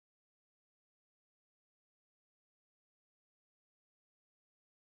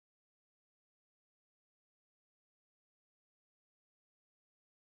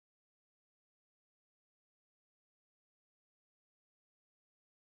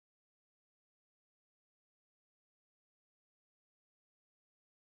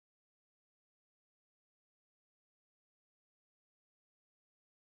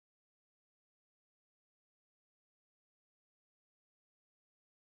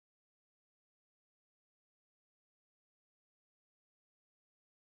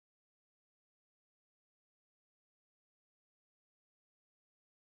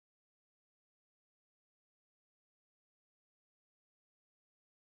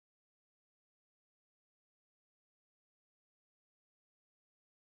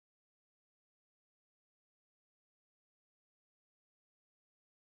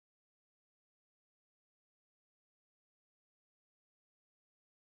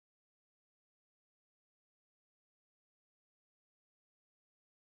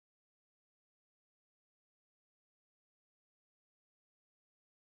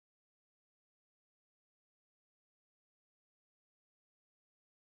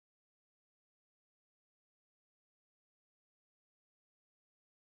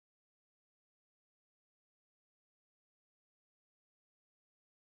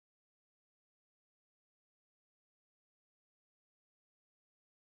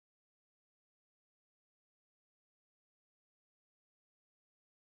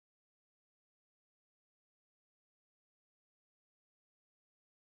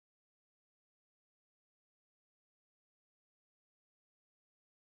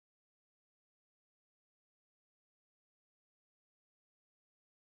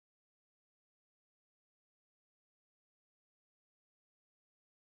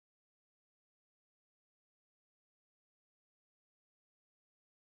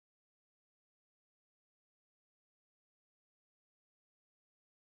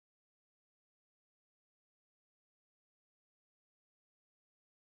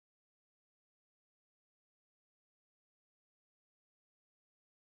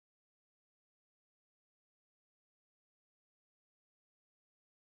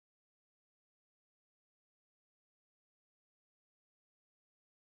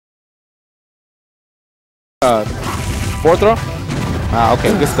Forward throw? Ah,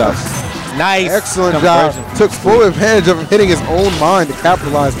 okay, good stuff. Nice. Excellent job. Took full advantage of him hitting his own mine to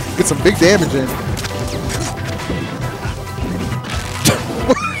capitalize. Get some big damage in.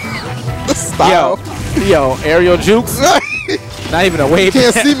 Style. Yo, aerial jukes. Not even a wave.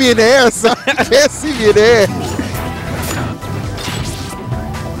 Can't see me in the air, son. Can't see me in the air.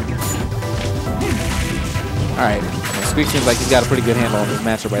 All right. Squeak seems like he's got a pretty good handle on this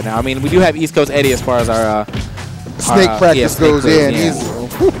matchup right now. I mean, we do have East Coast Eddie as far as our snake practice goes. Yeah, and he's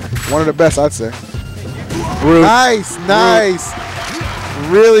one of the best, I'd say. Rude. Nice, nice.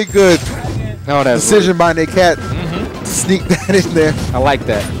 Rude. Really good decision rude. by Nakat to sneak that in there. I like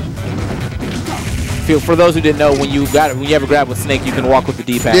that. For those who didn't know, when you ever grab with Snake, you can walk with the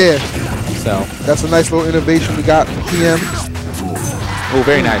D-pad. Yeah. So that's a nice little innovation we got from PM. Oh,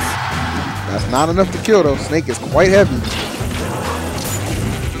 very nice. That's not enough to kill though. Snake is quite heavy.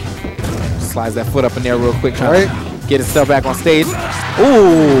 Slides that foot up in there real quick, trying to get himself back on stage.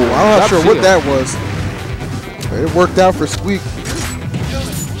 Ooh, I'm not sure what that was. But it worked out for Squeak.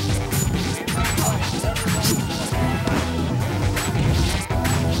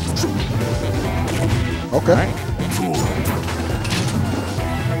 Okay. Right.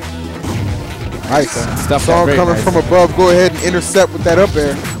 Nice. Stuff Saw him coming from above. Go ahead and intercept with that up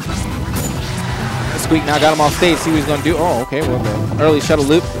air. Squeak now got him off stage. See what he's going to do. Oh, okay. Well, the early shuttle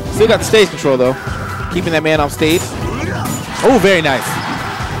loop. Still got the stage control, though. Keeping that man off stage. Oh, very nice.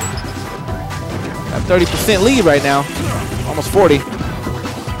 Got 30% lead right now. Almost 40.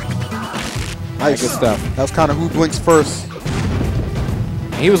 Nice. Good stuff. That was kind of who blinks first.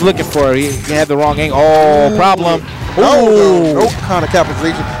 He was looking for it. He had the wrong angle. Oh, problem. No kind of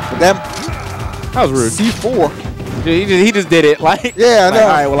capitalization. But that was rude. C4. Dude, he just did it. Like, yeah, I know. All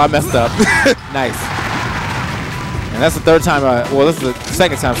right, well, I messed up. Nice. And that's the third time. Well, this is the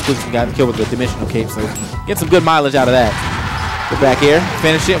second time Squeak got killed with the dimensional cape. So get some good mileage out of that. Get back here,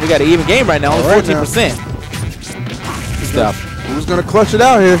 finish it. We got an even game right now, only 14%. Good stuff. Who's gonna clutch it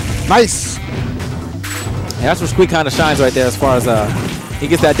out here? Nice. Yeah, that's where Squeak kind of shines right there as far as he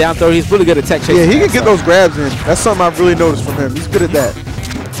gets that down throw. He's really good at tech chasing. Yeah, he can get those grabs in. That's something I've really noticed from him. He's good at that.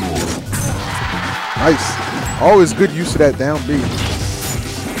 Nice. Always good use of that down B.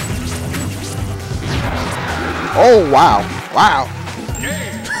 Oh, wow. Wow.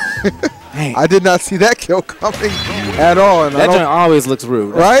 I did not see that kill coming at all. And that joint always looks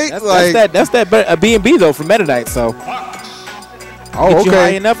rude. Right? That's that B&B, though, from Meta Knight, so. Get you high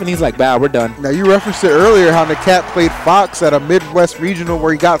enough, and he's like, "Wow, we're done." Now you referenced it earlier how Nakat played Fox at a Midwest regional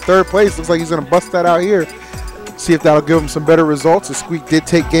where he got third place. Looks like he's gonna bust that out here. See if that'll give him some better results. As Squeak did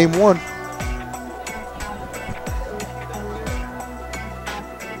take game one.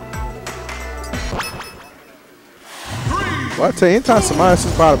 Well, I tell you, anytime Samaya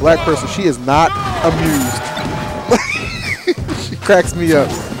sits by a black person, she is not amused. She cracks me up.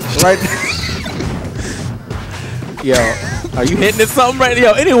 Right? Yo. Are you hitting at something right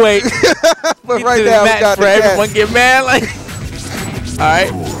now? Anyway, but right now, we got for everyone get mad. Like, all right,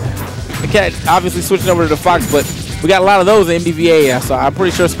 the cat obviously switching over to the Fox, but we got a lot of those in MBVA, so I'm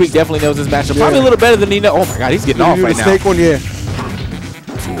pretty sure Squeak definitely knows this matchup. Probably a little better than he knows. Oh my God, he's getting off right now. Snake one, yeah.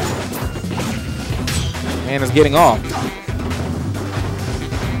 Man is getting off.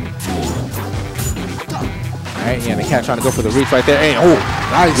 All right, yeah, the cat trying to go for the reach right there. And oh,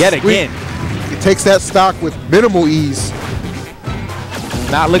 nice. Yet again. He takes that stock with minimal ease.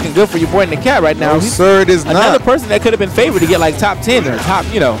 Not looking good for your boy in the cat right now. No, sir, it is another person that could have been favored to get like top 10 or top,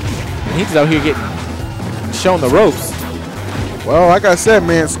 you know. And he's out here getting shown the ropes. Well, like I said,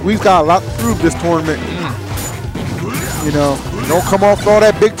 man, Squeak's got a lot to prove this tournament. You know, don't come off with all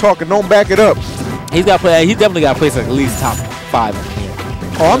that big talk and don't back it up. He's got to play. He's definitely got to place at least top 5 in here.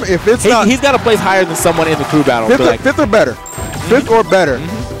 Oh, if it's not, he's got to place higher than someone in the crew battle. Fifth or better. Fifth or better.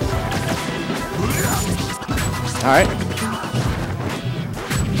 All right.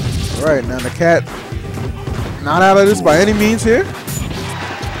 All right, now the cat not out of this by any means here.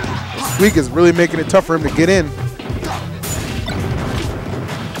 Squeak is really making it tough for him to get in.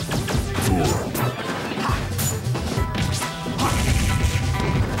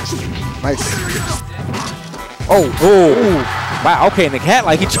 Nice. Oh. Wow, okay, and the cat,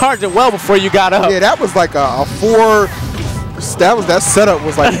 like, he charged it well before you got up. Yeah, that was like a 4. That setup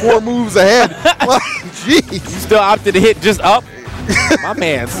was like 4 moves ahead. Like, jeez. You still opted to hit just up? My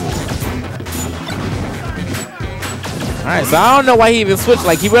man's. All right, so I don't know why he even switched.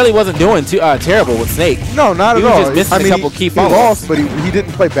 Like, he really wasn't doing too terrible with Snake. No, not at all. He was just missing a couple key follows. He lost, but he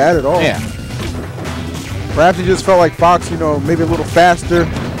didn't play bad at all. Yeah. Perhaps he just felt like Fox, you know, maybe a little faster,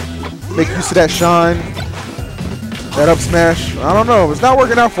 make use of that shine. That up smash, I don't know. It's not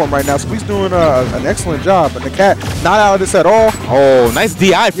working out for him right now. Squeak's doing an excellent job, but Nakat not out of this at all. Oh, nice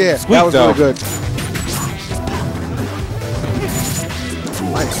DI from Squeak, that was though. really good.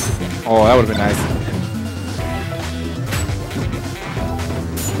 Nice. Oh, that would have been nice.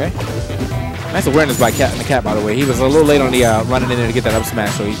 Okay. Nice awareness by Nakat, by the way. He was a little late on the running in there to get that up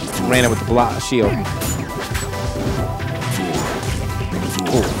smash, so he ran it with the block shield.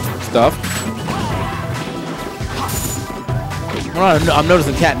 Ooh, stuff. What I'm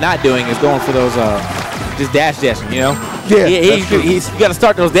noticing Cat not doing is going for those just dashing, you know? Yeah. You got to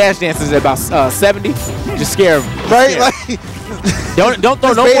start those dash dances at about 70. Just scare him. Right? Like, don't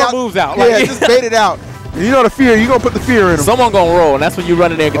throw no more moves out. Yeah, Like, just bait it out. You know the fear. You're going to put the fear in him. Someone going to roll, and that's when you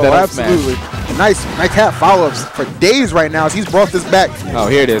run in there and get that up smash. Absolutely. Nice Cat follow-ups for days right now as he's brought this back. Oh,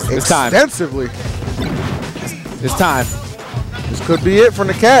 here it is. It's time. Extensively. It's time. This could be it for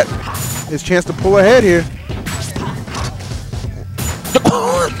Nakat. His chance to pull ahead here.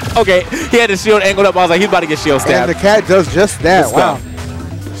 Okay, he had his shield angled up. I was like, he's about to get shield stabbed. And Nakat does just that. Good Wow.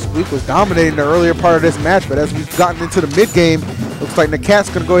 stuff. Squeak was dominating the earlier part of this match, but as we've gotten into the mid-game, looks like Nakat's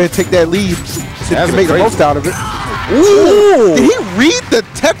going to go ahead and take that lead. See if he can make the most out of it. Ooh. Did he read the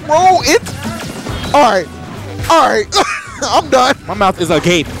tech roll? All right. I'm done. My mouth is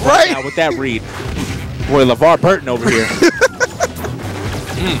agape right now with that read. Boy, LeVar Burton over here.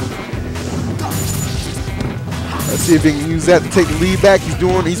 Let's see if he can use that to take the lead back.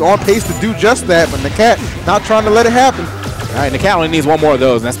 He's on pace to do just that, but Nakat not trying to let it happen. All right, Nakat only needs one more of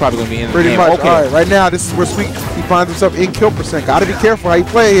those, and that's probably going to be in the Pretty game. much. Okay. All right, right now, this is where Squeak, he finds himself in kill percent. Got to be careful how you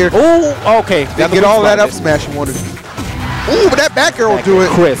play here. Oh, okay. Didn't get all that up smash he wanted. Ooh, but that back arrow will do it.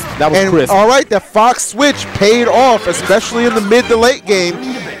 Crisp. That was crisp. All right, that Fox switch paid off, especially in the mid to late game.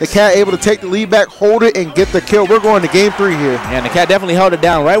 The Cat able to take the lead back, hold it, and get the kill. We're going to game 3 here. Yeah, the Cat definitely held it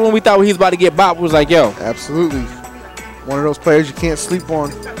down. Right when we thought he was about to get bopped, we was like, yo. Absolutely. One of those players you can't sleep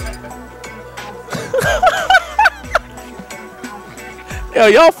on. Yo,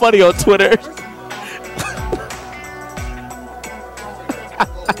 y'all funny on Twitter.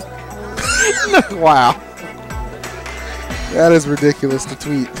 Wow. That is ridiculous to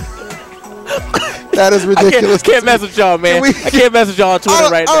tweet. That is ridiculous. I can't mess with y'all, man. I can't mess with y'all on Twitter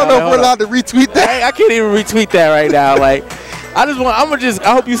right now. I don't know if we're allowed to retweet that. I can't even retweet that right now. Like, I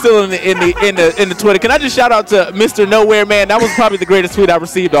hope you're still in the Twitter. Can I just shout out to Mr. Nowhere, man? That was probably the greatest tweet I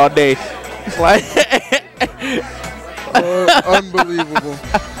received all day. Like, unbelievable.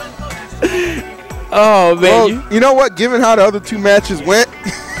 Oh man. Well, you know what? Given how the other 2 matches went,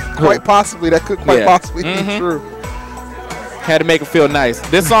 quite possibly that could quite possibly be true. Had to make it feel nice.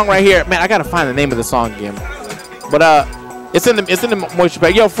 This song right here, man, I gotta find the name of the song again. But it's in the moisture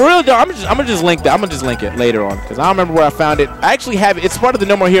pack. Yo, for real though, I'm gonna just link that. I'm gonna just link it later on because I don't remember where I found it. I actually have it. It's part of the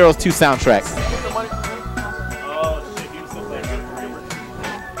No More Heroes 2 soundtrack.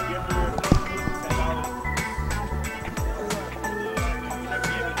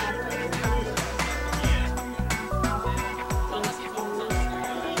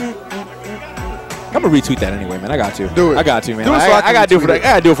 I'm gonna retweet that anyway, man. I got to. Do it. I got to, man. Do it so I gotta do it for the. I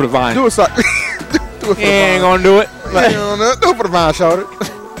gotta do it for the Vine. Do it so. Do it for the ain't Vine. gonna do it. Do it for the Vine, shout it.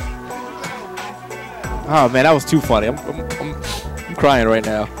 Oh man, that was too funny. I'm crying right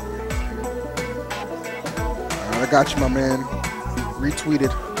now. I got you, my man.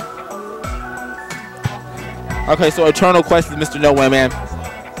 Retweeted. Okay, so Eternal Quest is Mr. Nowhere, man.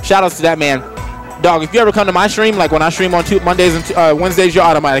 Shout outs to that man. Dog, if you ever come to my stream, like when I stream on Mondays and Wednesdays, you're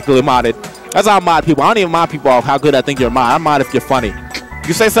automatically modded. That's how I mod people. I don't even mod people off how good I think you're mod. I mod if you're funny.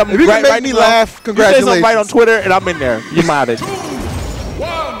 You say something if you right, can make me laugh, congratulations. You say something right on Twitter, and I'm in there. You're modded. 2,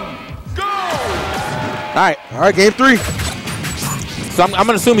 1, go! All right, game 3. So I'm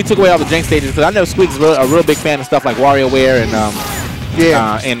gonna assume he took away all the jank stages because I know Squeak's a real big fan of stuff like WarioWare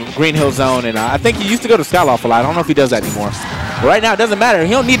and Green Hill Zone, and I think he used to go to Skyloft a lot. I don't know if he does that anymore. But right now, it doesn't matter.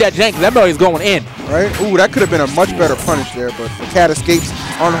 He don't need that jank. That boy is going in. Right? Ooh, that could have been a much better punish there, but the Cat escapes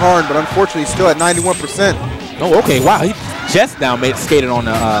unharmed, but unfortunately still at 91%. Oh, okay. Wow, he just now skated on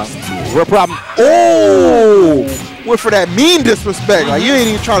the real problem. Oh! Went for that mean disrespect. Like, you ain't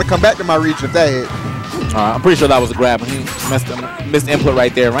even trying to come back to my region if that hit. I'm pretty sure that was a grab. He missed input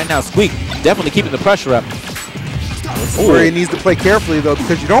right there. Right now, Squeak definitely keeping the pressure up. Where he needs to play carefully, though,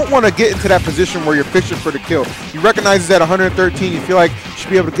 because you don't want to get into that position where you're fishing for the kill. You recognize he's at 113. You feel like you should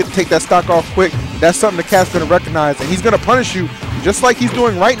be able to take that stock off quick. That's something the Cat's going to recognize, and he's going to punish you just like he's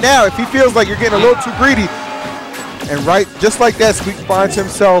doing right now. If he feels like you're getting a little too greedy, and just like that, Squeak finds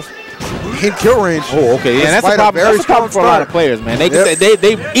himself in kill range. Oh, okay. Yeah, that's a problem. That's a problem for a lot of players, man.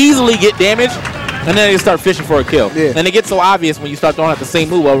 They easily get damaged, and then they start fishing for a kill. Yeah. And it gets so obvious when you start throwing out the same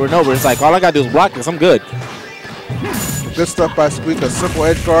move over and over. It's like, all I got to do is block this. I'm good. Good stuff by Squeak, a simple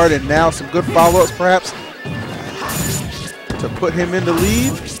edge guard, and now some good follow-ups perhaps to put him in the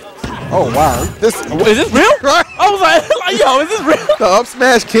lead. Oh, wow. Is this real? Right. I was like, yo, is this real? The up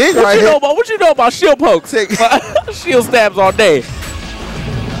smash king What right you here. know about, what you know about shield pokes? Shield stabs all day.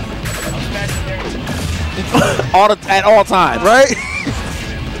 At all times. Right?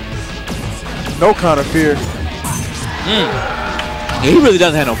 No kind of fear. Yeah, he really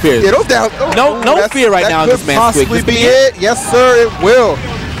doesn't have no fear. Yeah, No fear right now in this man's Squeak. Possibly be it. Yes, sir, it will.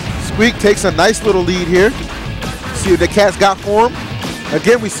 Squeak takes a nice little lead here. See what the Cat's got for him.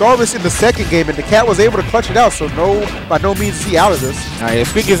 Again, we saw this in the second game, and the Cat was able to clutch it out, so by no means is he out of this. All right,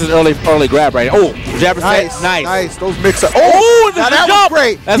 Squeak gets his early grab right. Oh, jabber Nice, set. Nice. nice. Those mix-ups. Oh, now the that jump. was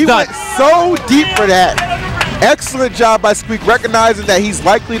great. That's he done. went so deep for that. Excellent job by Squeak, recognizing that he's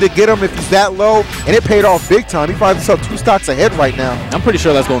likely to get him if he's that low, and it paid off big time. He finds himself 2 stocks ahead right now. I'm pretty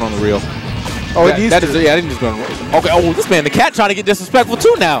sure that's going on the reel. Oh, it needs to. Yeah, I think it's going. Okay. Oh, this man, the Cat, trying to get disrespectful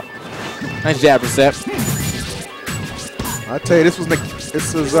too now. Nice jab reset. I tell you, this is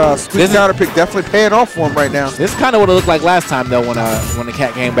Squeak's counter pick definitely paying off for him right now. This is kind of what it looked like last time though when the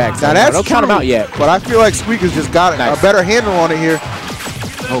Cat came back. So Now that's don't count him out yet. But I feel like Squeak has just got a better handle on it here.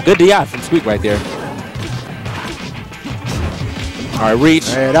 Oh, good DI from Squeak right there. All right, reach.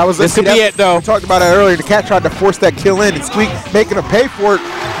 And This could be it though. We talked about that earlier. The Cat tried to force that kill in, and Squeak making him pay for it.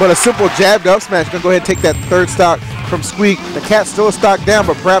 But a simple jab to up smash gonna go ahead and take that 3rd stock from Squeak. The Cat's still a stock down,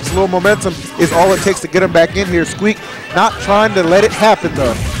 but perhaps a little momentum is all it takes to get him back in here. Squeak not trying to let it happen though.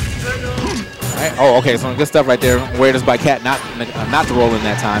 All right. Oh, okay. So good stuff right there. Awareness by Cat not to roll in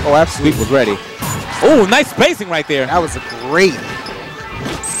that time. Oh, absolutely. Squeak was ready. Oh, nice spacing right there. That was a great.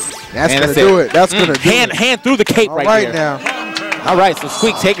 That's gonna do it. That's gonna do it. Hand through the cape All right there. now. All right, so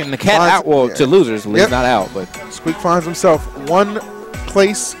Squeak taking the Cat out, well, to losers, he's not out, but Squeak finds himself 1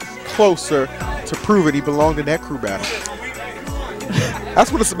 place closer to proving he belonged in that crew battle.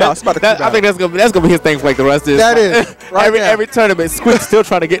 That's what it's about. It's about the crew battle. I think that's gonna be his thing for like the rest of this. That is right now. every tournament. Squeak's still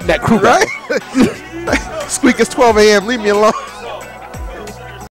trying to get in that crew battle. Right? Squeak, it's 12 a.m. Leave me alone.